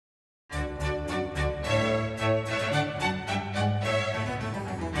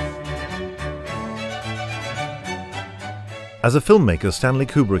As a filmmaker, Stanley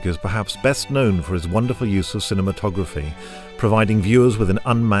Kubrick is perhaps best known for his wonderful use of cinematography, providing viewers with an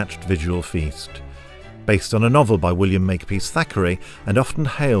unmatched visual feast. Based on a novel by William Makepeace Thackeray and often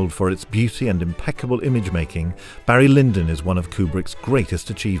hailed for its beauty and impeccable image-making, Barry Lyndon is one of Kubrick's greatest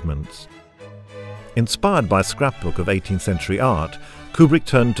achievements. Inspired by a scrapbook of 18th century art, Kubrick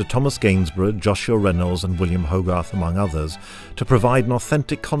turned to Thomas Gainsborough, Joshua Reynolds and William Hogarth, among others, to provide an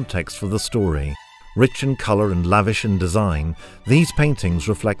authentic context for the story. Rich in colour and lavish in design, these paintings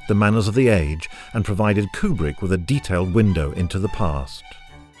reflect the manners of the age and provided Kubrick with a detailed window into the past.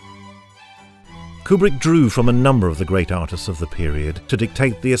 Kubrick drew from a number of the great artists of the period to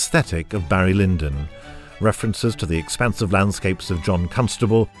dictate the aesthetic of Barry Lyndon. References to the expansive landscapes of John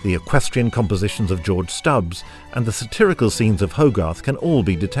Constable, the equestrian compositions of George Stubbs, and the satirical scenes of Hogarth can all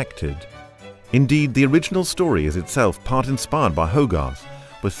be detected. Indeed, the original story is itself part inspired by Hogarth,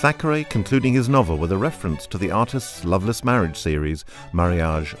 with Thackeray concluding his novel with a reference to the artist's loveless marriage series,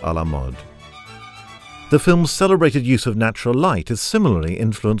 Mariage à la mode. The film's celebrated use of natural light is similarly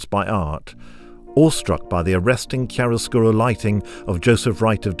influenced by art. Awestruck by the arresting chiaroscuro lighting of Joseph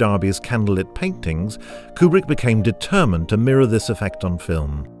Wright of Derby's candlelit paintings, Kubrick became determined to mirror this effect on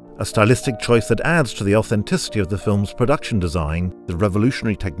film. A stylistic choice that adds to the authenticity of the film's production design. The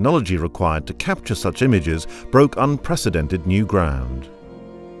revolutionary technology required to capture such images broke unprecedented new ground.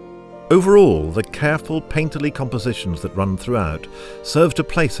 Overall, the careful, painterly compositions that run throughout serve to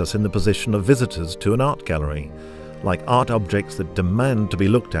place us in the position of visitors to an art gallery. Like art objects that demand to be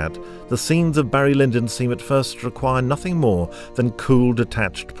looked at, the scenes of Barry Lyndon seem at first to require nothing more than cool,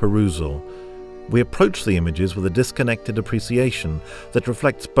 detached perusal. We approach the images with a disconnected appreciation that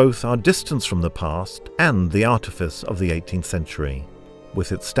reflects both our distance from the past and the artifice of the 18th century.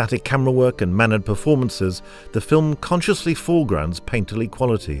 With its static camera work and mannered performances, the film consciously foregrounds painterly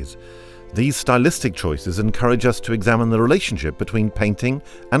qualities. These stylistic choices encourage us to examine the relationship between painting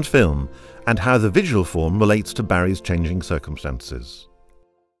and film, and how the visual form relates to Barry's changing circumstances.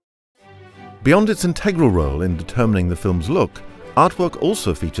 Beyond its integral role in determining the film's look, artwork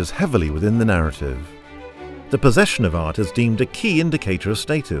also features heavily within the narrative. The possession of art is deemed a key indicator of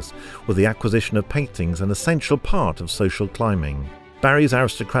status, with the acquisition of paintings an essential part of social climbing. Barry's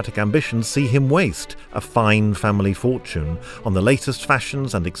aristocratic ambitions see him waste a fine family fortune on the latest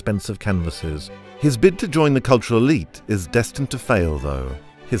fashions and expensive canvases. His bid to join the cultural elite is destined to fail, though.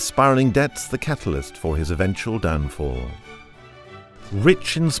 His spiralling debts the catalyst for his eventual downfall.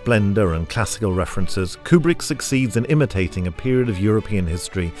 Rich in splendour and classical references, Kubrick succeeds in imitating a period of European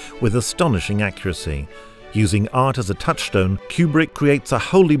history with astonishing accuracy. Using art as a touchstone, Kubrick creates a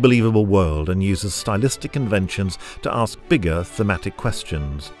wholly believable world and uses stylistic conventions to ask bigger thematic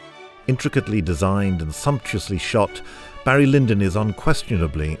questions. Intricately designed and sumptuously shot, Barry Lyndon is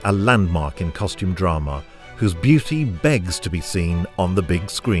unquestionably a landmark in costume drama, whose beauty begs to be seen on the big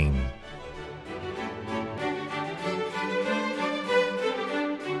screen.